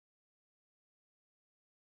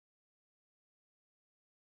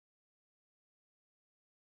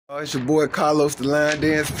It's your boy Carlos, the Line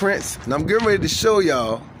Dance Prince, and I'm getting ready to show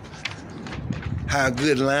y'all how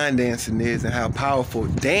good line dancing is and how powerful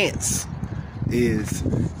dance is.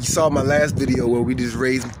 You saw my last video where we just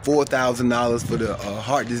raised $4,000 for the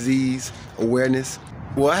heart disease awareness.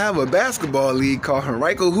 Well, I have a basketball league called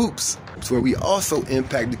Henrico Hoops, where we also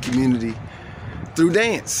impact the community through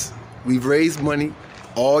dance. We've raised money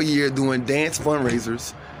all year doing dance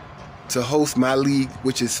fundraisers to host my league,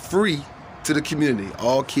 which is free to the community.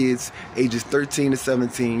 All kids ages 13 to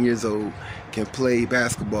 17 years old can play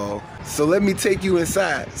basketball. So let me take you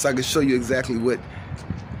inside so I can show you exactly what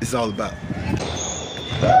it's all about.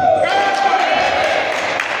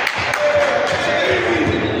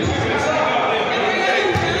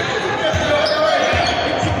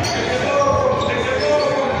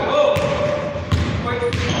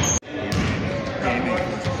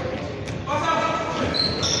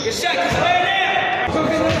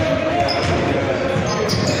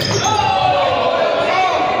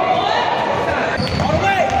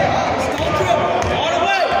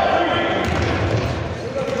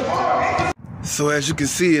 So as you can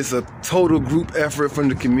see, it's a total group effort from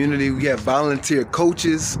the community. We have volunteer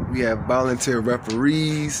coaches, we have volunteer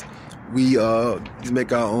referees, we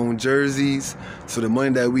make our own jerseys. So the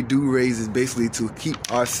money that we do raise is basically to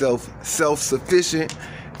keep ourselves self-sufficient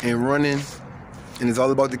and running. And it's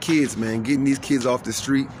all about the kids, man, getting these kids off the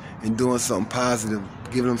street and doing something positive,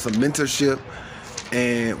 giving them some mentorship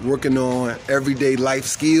and working on everyday life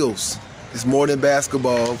skills. It's more than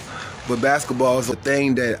basketball. But basketball is a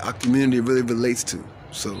thing that our community really relates to.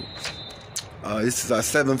 So this is our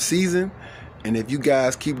 7th season, and if you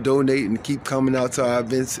guys keep donating, keep coming out to our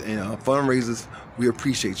events and fundraisers, we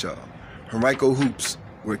appreciate y'all. Henrico Hoops,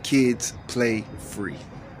 where kids play free.